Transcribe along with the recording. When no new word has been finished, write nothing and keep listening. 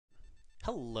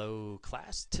Hello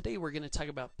class. Today we're going to talk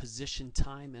about position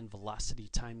time and velocity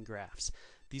time graphs.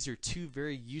 These are two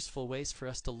very useful ways for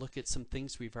us to look at some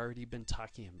things we've already been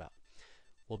talking about.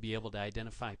 We'll be able to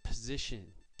identify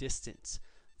position, distance,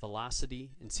 velocity,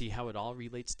 and see how it all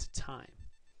relates to time.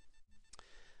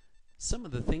 Some of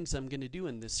the things I'm going to do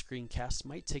in this screencast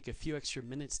might take a few extra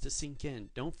minutes to sink in.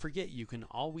 Don't forget you can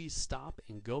always stop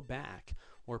and go back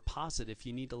or pause it if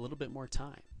you need a little bit more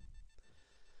time.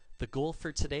 The goal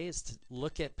for today is to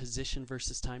look at position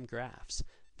versus time graphs.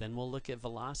 Then we'll look at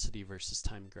velocity versus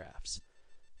time graphs.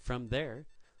 From there,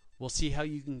 we'll see how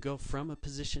you can go from a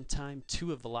position time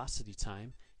to a velocity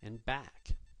time and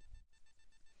back.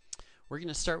 We're going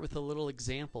to start with a little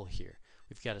example here.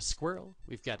 We've got a squirrel,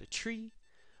 we've got a tree.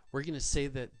 We're going to say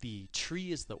that the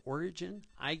tree is the origin.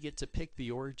 I get to pick the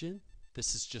origin.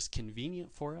 This is just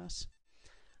convenient for us.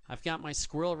 I've got my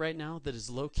squirrel right now that is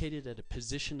located at a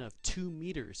position of 2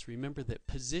 meters. Remember that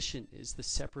position is the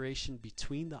separation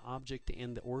between the object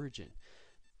and the origin.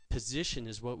 Position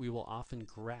is what we will often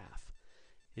graph.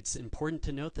 It's important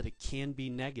to note that it can be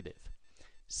negative.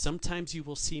 Sometimes you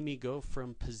will see me go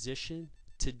from position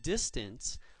to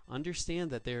distance.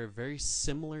 Understand that they are very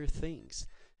similar things.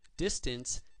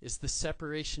 Distance is the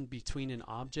separation between an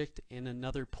object and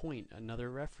another point, another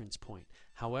reference point.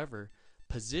 However,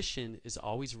 position is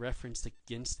always referenced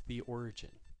against the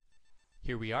origin.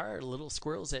 Here we are, our little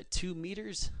squirrel's at 2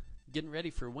 meters, getting ready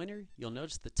for winter. You'll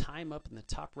notice the time up in the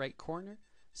top right corner.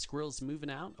 Squirrel's moving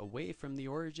out away from the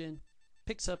origin,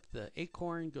 picks up the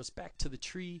acorn, goes back to the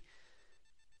tree,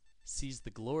 sees the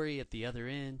glory at the other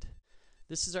end.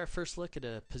 This is our first look at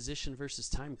a position versus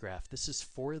time graph. This is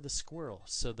for the squirrel,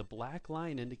 so the black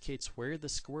line indicates where the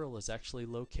squirrel is actually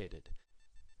located.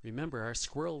 Remember, our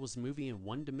squirrel was moving in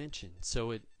one dimension,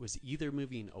 so it was either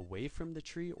moving away from the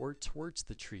tree or towards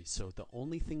the tree. So the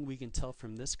only thing we can tell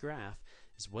from this graph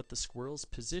is what the squirrel's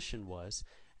position was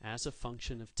as a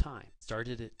function of time.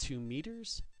 Started at 2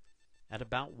 meters. At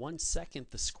about 1 second,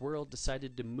 the squirrel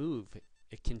decided to move.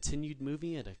 It continued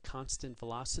moving at a constant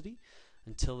velocity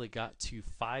until it got to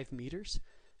 5 meters.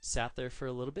 Sat there for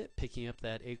a little bit, picking up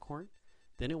that acorn.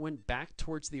 Then it went back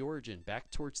towards the origin, back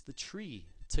towards the tree.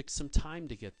 Took some time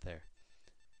to get there.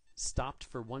 Stopped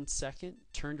for 1 second,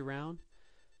 turned around,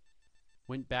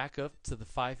 went back up to the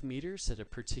 5 meters at a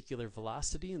particular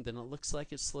velocity, and then it looks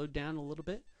like it slowed down a little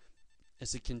bit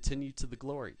as it continued to the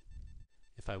glory.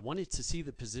 If I wanted to see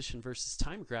the position versus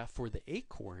time graph for the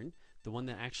acorn, the one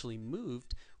that actually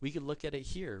moved, we could look at it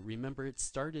here. Remember, it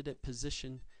started at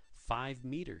position 5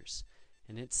 meters,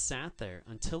 and it sat there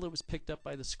until it was picked up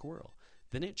by the squirrel.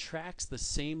 Then it tracks the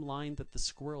same line that the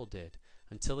squirrel did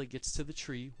until it gets to the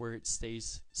tree, where it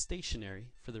stays stationary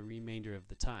for the remainder of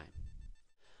the time.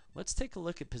 Let's take a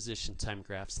look at position time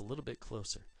graphs a little bit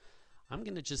closer. I'm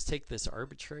going to just take this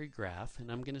arbitrary graph and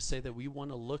I'm going to say that we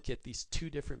want to look at these two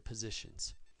different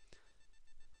positions.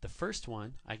 The first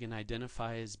one I can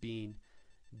identify as being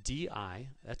di,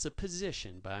 that's a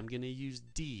position, but I'm going to use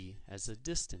d as a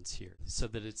distance here so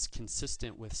that it's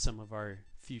consistent with some of our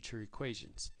future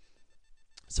equations.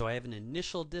 So I have an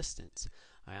initial distance.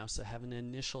 I also have an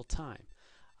initial time.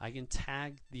 I can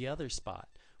tag the other spot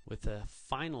with a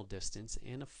final distance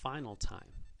and a final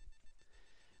time.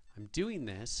 I'm doing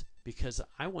this because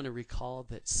I want to recall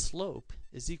that slope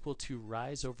is equal to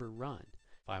rise over run.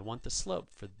 If I want the slope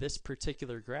for this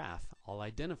particular graph, I'll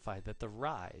identify that the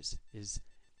rise is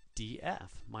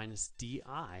df minus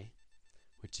di,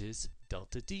 which is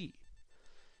delta d.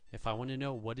 If I want to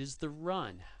know what is the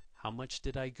run, how much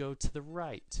did I go to the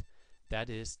right, that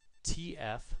is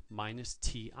tf minus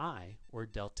ti, or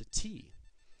delta t.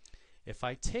 If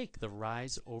I take the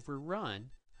rise over run,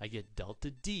 I get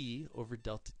delta d over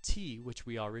delta t, which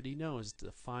we already know is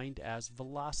defined as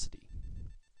velocity.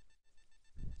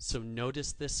 So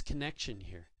notice this connection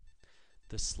here.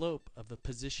 The slope of a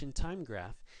position time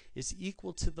graph is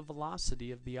equal to the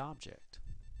velocity of the object.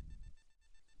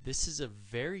 This is a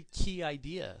very key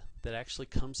idea that actually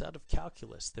comes out of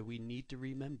calculus that we need to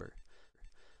remember.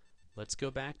 Let's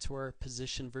go back to our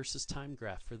position versus time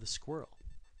graph for the squirrel.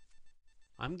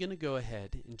 I'm going to go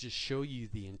ahead and just show you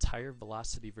the entire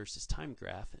velocity versus time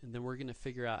graph, and then we're going to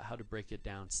figure out how to break it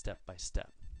down step by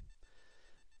step.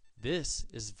 This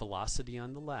is velocity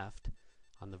on the left,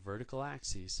 on the vertical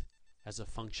axis, as a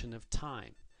function of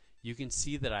time. You can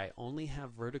see that I only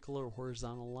have vertical or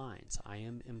horizontal lines. I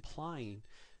am implying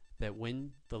that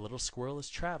when the little squirrel is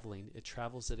traveling, it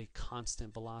travels at a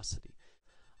constant velocity.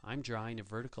 I'm drawing a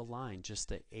vertical line just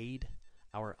to aid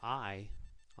our eye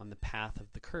on the path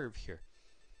of the curve here.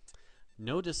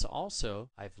 Notice also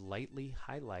I've lightly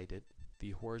highlighted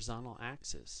the horizontal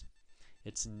axis.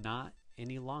 It's not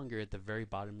any longer at the very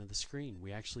bottom of the screen.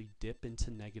 We actually dip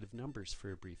into negative numbers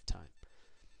for a brief time.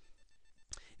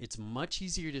 It's much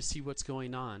easier to see what's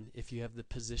going on if you have the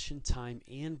position time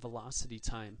and velocity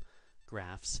time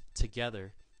graphs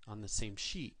together on the same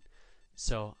sheet.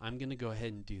 So I'm going to go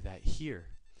ahead and do that here.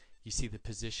 You see the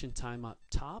position time up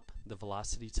top, the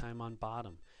velocity time on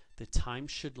bottom. The time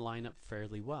should line up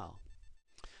fairly well.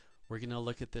 We're going to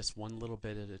look at this one little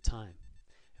bit at a time.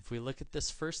 If we look at this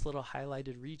first little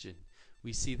highlighted region,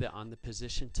 we see that on the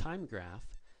position time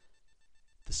graph,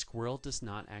 the squirrel does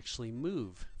not actually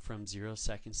move from 0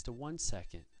 seconds to 1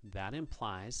 second. That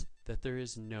implies that there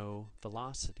is no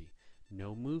velocity,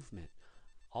 no movement.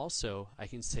 Also, I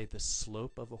can say the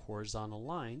slope of a horizontal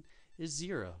line is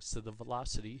 0, so the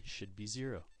velocity should be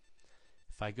 0.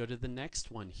 If I go to the next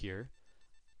one here,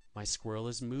 my squirrel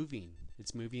is moving.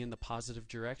 It's moving in the positive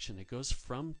direction. It goes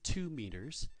from 2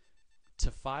 meters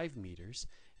to 5 meters,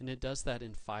 and it does that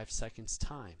in 5 seconds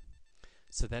time.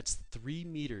 So that's 3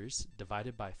 meters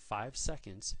divided by 5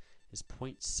 seconds is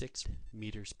 0.6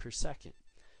 meters per second.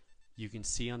 You can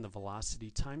see on the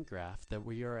velocity time graph that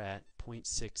we are at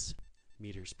 0.6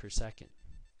 meters per second.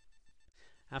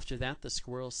 After that, the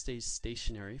squirrel stays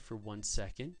stationary for 1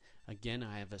 second. Again,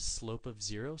 I have a slope of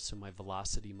 0, so my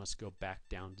velocity must go back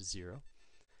down to 0.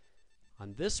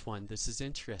 On this one, this is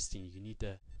interesting. You need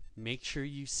to make sure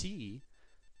you see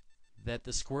that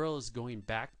the squirrel is going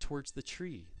back towards the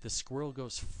tree. The squirrel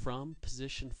goes from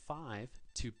position 5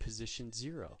 to position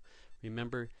 0.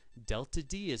 Remember, delta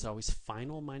D is always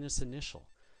final minus initial.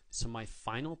 So my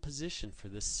final position for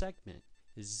this segment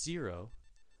is 0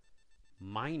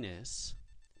 minus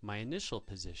my initial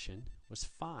position was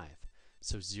 5.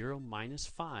 So 0 minus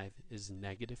 5 is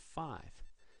negative 5,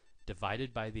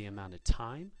 divided by the amount of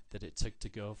time that it took to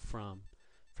go from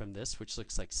this, which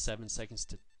looks like 7 seconds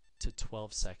to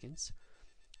 12 seconds.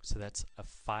 So that's a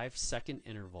 5-second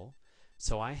interval.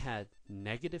 So I had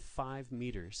negative 5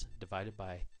 meters divided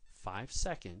by 5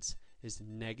 seconds is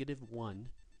negative 1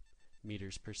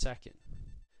 meters per second.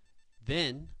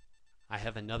 Then I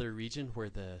have another region where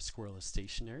the squirrel is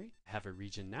stationary. I have a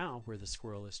region now where the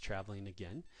squirrel is traveling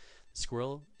again. The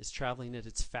squirrel is traveling at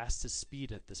its fastest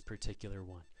speed at this particular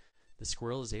one. The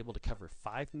squirrel is able to cover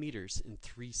 5 meters in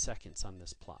 3 seconds on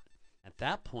this plot. At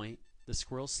that point, the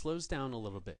squirrel slows down a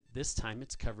little bit. This time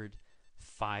it's covered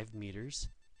 5 meters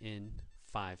in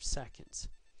 5 seconds.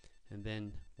 And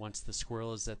then once the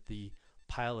squirrel is at the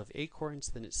pile of acorns,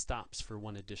 then it stops for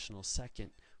 1 additional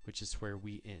second, which is where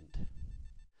we end.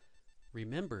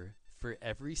 Remember, for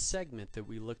every segment that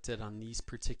we looked at on these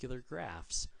particular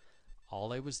graphs,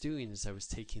 all I was doing is I was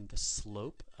taking the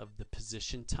slope of the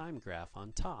position time graph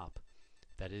on top,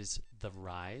 that is the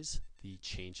rise, the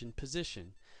change in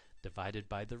position, divided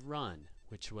by the run,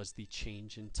 which was the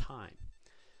change in time.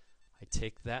 I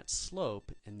take that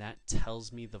slope and that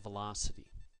tells me the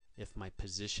velocity. If my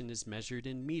position is measured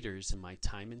in meters and my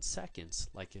time in seconds,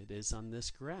 like it is on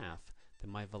this graph,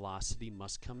 then my velocity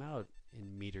must come out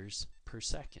in meters per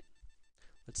second.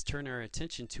 Let's turn our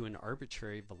attention to an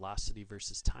arbitrary velocity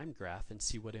versus time graph and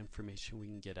see what information we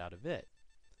can get out of it.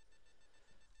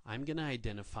 I'm going to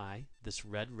identify this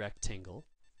red rectangle.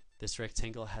 This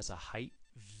rectangle has a height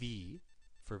v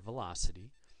for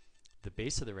velocity. The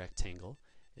base of the rectangle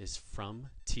is from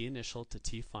t initial to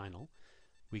t final.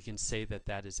 We can say that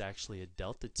that is actually a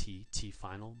delta t, t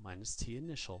final minus t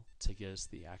initial, to get us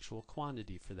the actual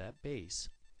quantity for that base.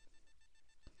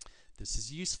 This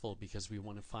is useful because we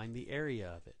want to find the area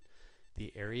of it.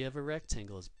 The area of a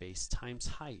rectangle is base times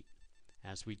height.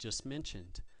 As we just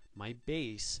mentioned, my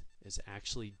base is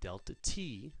actually delta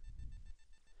t.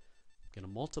 I'm going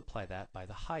to multiply that by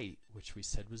the height, which we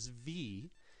said was v.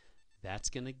 That's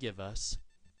going to give us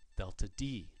delta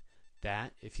d.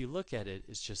 That, if you look at it,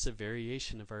 is just a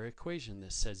variation of our equation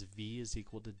that says v is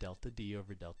equal to delta d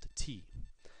over delta t.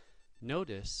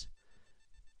 Notice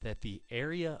that the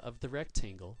area of the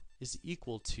rectangle is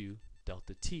equal to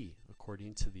delta t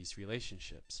according to these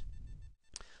relationships.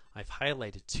 I've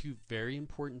highlighted 2 very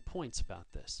important points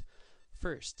about this.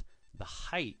 First, the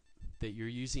height that you're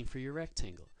using for your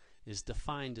rectangle is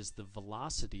defined as the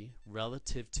velocity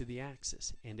relative to the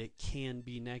axis, and it can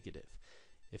be negative.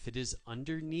 If it is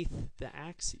underneath the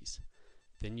axes,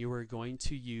 then you are going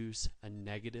to use a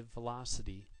negative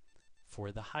velocity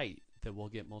for the height that will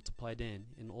get multiplied in,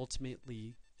 and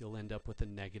ultimately you'll end up with a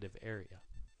negative area.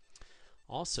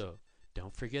 Also,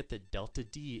 don't forget that delta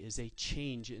D is a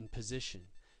change in position.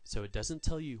 So it doesn't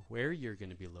tell you where you're going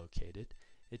to be located.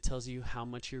 It tells you how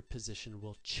much your position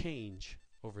will change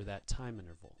over that time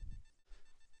interval.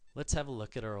 Let's have a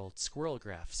look at our old squirrel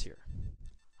graphs here.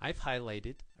 I've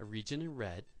highlighted a region in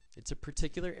red. It's a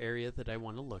particular area that I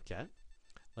want to look at.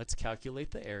 Let's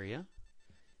calculate the area.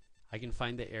 I can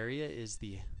find the area is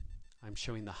I'm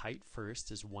showing the height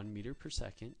first is 1 meter per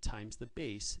second times the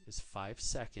base is 5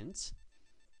 seconds.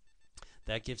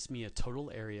 That gives me a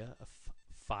total area of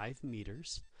 5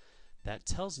 meters. That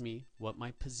tells me what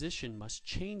my position must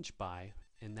change by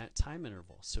in that time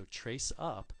interval. So trace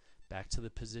up back to the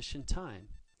position time,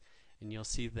 and you'll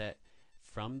see that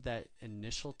from that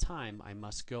initial time I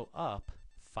must go up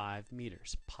 5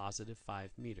 meters, positive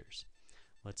 5 meters.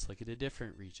 Let's look at a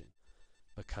different region.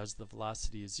 Because the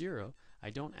velocity is 0, I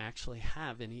don't actually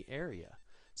have any area.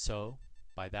 So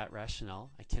by that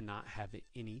rationale, I cannot have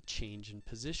any change in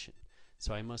position.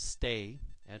 So I must stay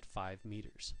at 5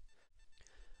 meters.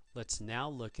 Let's now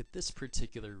look at this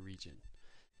particular region.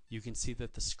 You can see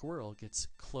that the squirrel gets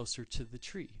closer to the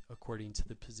tree according to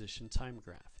the position time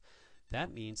graph.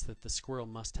 That means that the squirrel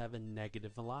must have a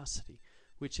negative velocity,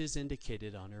 which is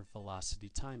indicated on our velocity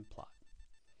time plot.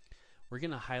 We're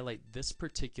going to highlight this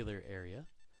particular area.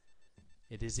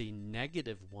 It is a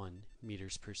negative 1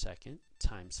 meters per second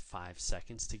times 5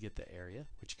 seconds to get the area,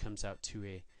 which comes out to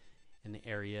an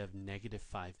area of negative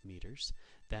 5 meters.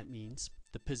 That means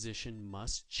the position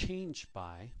must change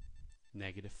by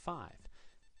negative 5.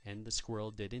 And the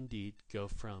squirrel did indeed go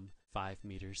from 5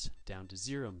 meters down to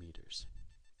 0 meters.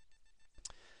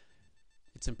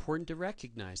 It's important to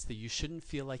recognize that you shouldn't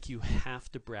feel like you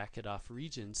have to bracket off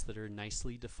regions that are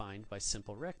nicely defined by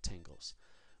simple rectangles.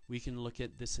 We can look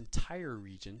at this entire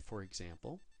region, for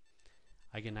example.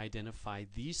 I can identify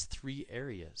these 3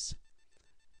 areas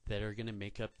that are going to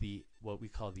make up what we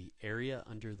call the area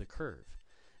under the curve.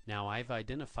 Now I've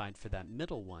identified for that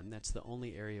middle one, that's the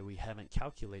only area we haven't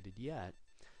calculated yet.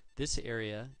 This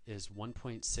area is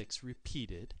 1.6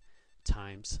 repeated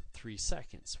times 3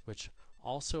 seconds, which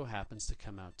also happens to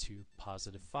come out to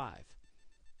positive 5.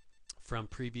 From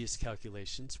previous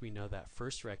calculations, we know that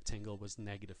first rectangle was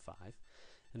negative 5,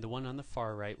 and the one on the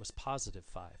far right was positive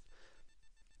 5.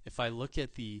 If I look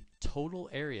at the total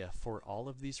area for all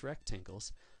of these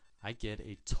rectangles, I get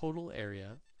a total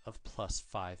area of plus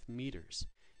 5 meters.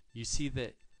 You see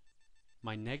that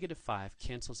my negative 5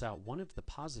 cancels out one of the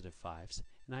positive 5s,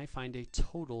 and I find a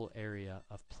total area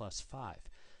of plus 5.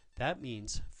 That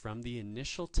means from the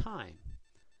initial time,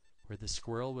 where the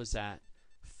squirrel was at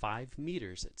 5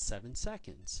 meters at 7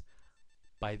 seconds,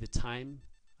 by the time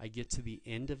I get to the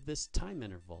end of this time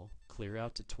interval, clear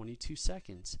out to 22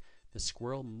 seconds, the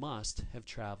squirrel must have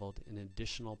traveled an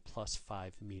additional plus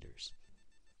 5 meters.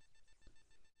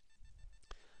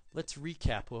 Let's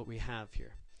recap what we have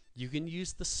here. You can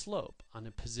use the slope on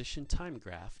a position time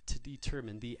graph to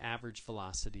determine the average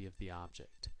velocity of the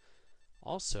object.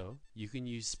 Also, you can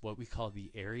use what we call the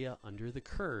area under the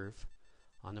curve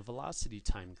on a velocity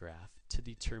time graph to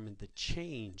determine the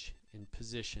change in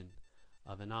position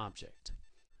of an object.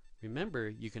 Remember,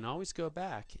 you can always go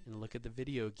back and look at the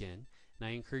video again, and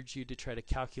I encourage you to try to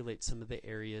calculate some of the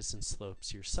areas and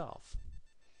slopes yourself.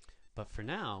 But for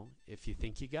now, if you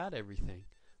think you got everything,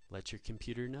 let your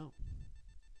computer know.